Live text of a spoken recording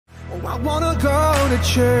I wanna go to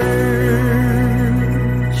church.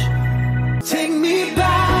 Take me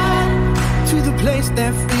back to the place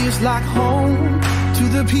that feels like home, to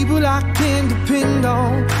the people I can depend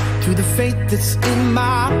on, to the faith that's in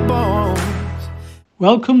my bones.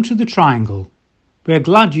 Welcome to the Triangle. We're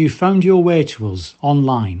glad you found your way to us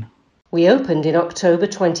online. We opened in October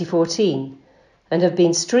 2014 and have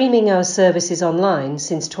been streaming our services online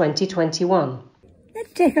since 2021.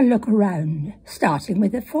 Let's take a look around, starting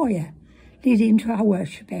with the foyer, leading to our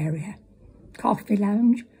worship area, coffee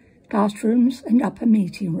lounge, classrooms and upper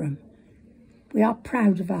meeting room. We are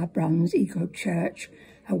proud of our Bronze Eco Church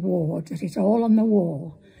award that is all on the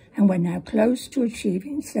wall, and we're now close to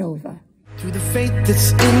achieving silver. To the faith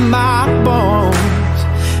that's in my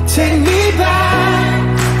bones, take me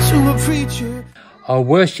back to a preacher. Our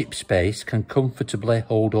worship space can comfortably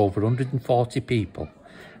hold over 140 people,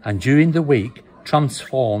 and during the week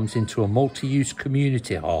transforms into a multi-use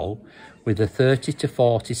community hall with a 30 to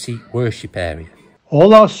 40 seat worship area.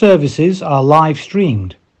 All our services are live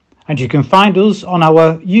streamed, and you can find us on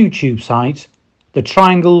our YouTube site. The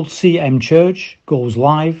Triangle CM Church goes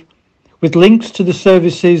live, with links to the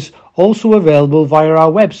services also available via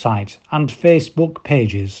our website and Facebook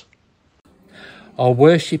pages. Our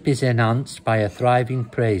worship is enhanced by a thriving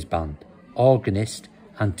praise band, organist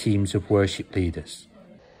and teams of worship leaders.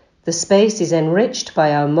 The space is enriched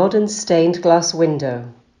by our modern stained glass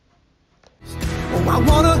window. Oh, I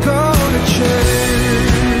wanna go to church.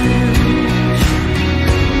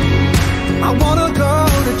 I wanna go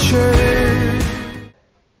to church.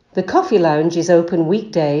 The coffee lounge is open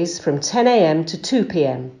weekdays from 10 a.m. to 2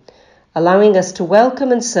 p.m, allowing us to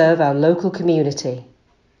welcome and serve our local community.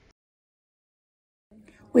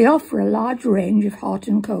 We offer a large range of hot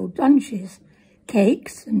and cold lunches,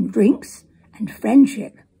 cakes and drinks and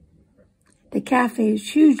friendship. The cafe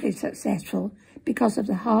is hugely successful because of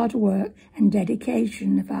the hard work and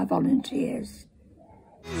dedication of our volunteers.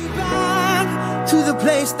 Back to the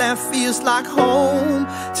place that feels like home,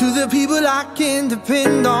 to the people I can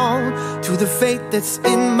depend on, to the faith that's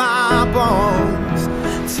in my bones.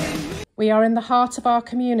 We are in the heart of our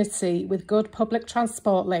community with good public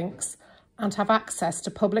transport links and have access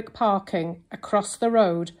to public parking across the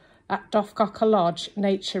road at Doffcocker Lodge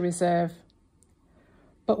Nature Reserve.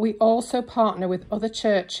 But we also partner with other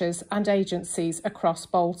churches and agencies across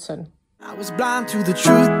Bolton. I was blind to the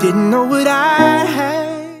truth, didn't know what I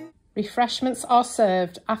had. Refreshments are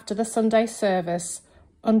served after the Sunday service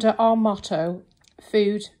under our motto,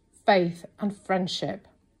 food, faith and friendship.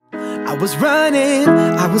 I was running,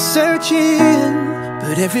 I was searching,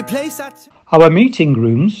 but every place Our meeting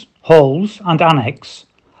rooms, halls and annex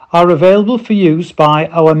are available for use by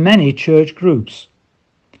our many church groups.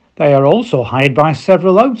 They are also hired by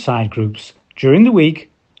several outside groups during the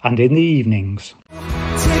week and in the evenings.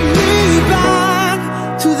 Take me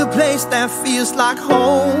back to the place that feels like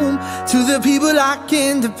home, to the people I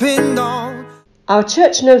can depend on. Our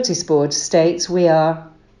church notice board states we are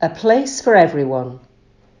a place for everyone,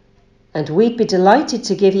 and we'd be delighted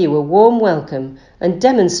to give you a warm welcome and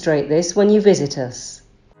demonstrate this when you visit us.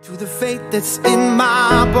 To the faith that's in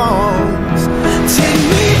my bones, take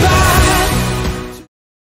me back.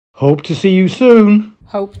 Hope to see you soon.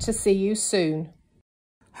 Hope to see you soon.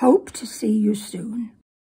 Hope to see you soon.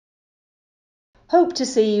 Hope to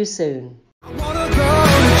see you soon. I wanna go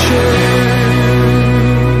to church.